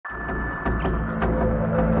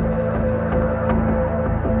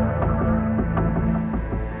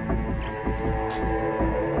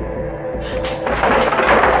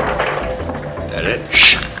get it.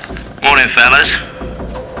 Shh. Morning, fellas.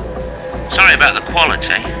 Sorry about the quality.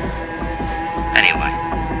 Anyway,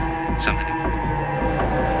 something.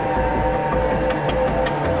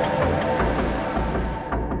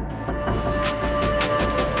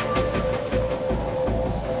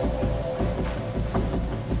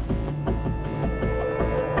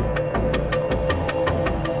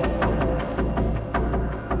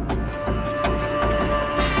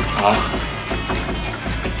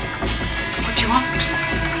 What do you want?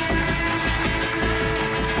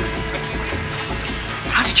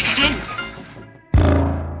 How did you get in?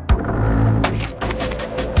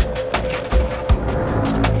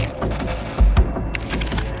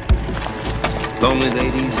 Lonely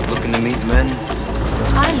ladies looking to meet men?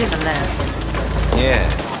 I live alone. Yeah.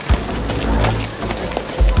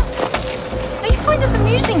 Now, you find this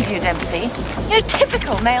amusing, do you, Dempsey? You know,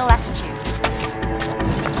 typical male attitude.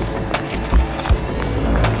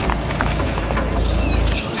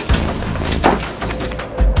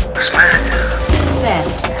 There.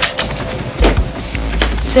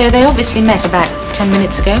 So they obviously met about 10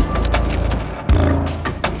 minutes ago.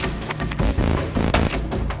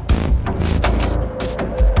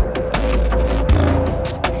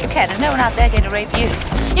 Okay, there's no one out there going to rape you.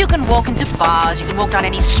 You can walk into bars, you can walk down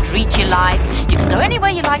any street you like, you can go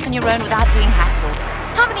anywhere you like on your own without being hassled.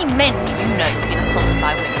 How many men do you know who've been assaulted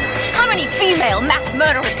by women? How many female mass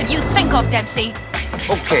murderers can you think of, Dempsey?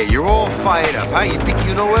 Okay, you're all fired up, huh? You think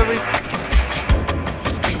you know everything?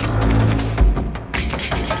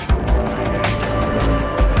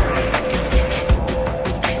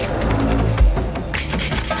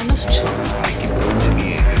 I'm not a child.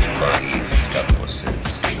 Maybe English bodies, it's got more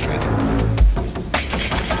sense. Right?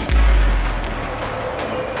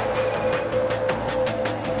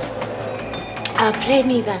 Play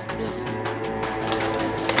me that last one.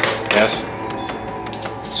 Yes.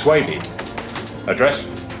 Swavey. Address?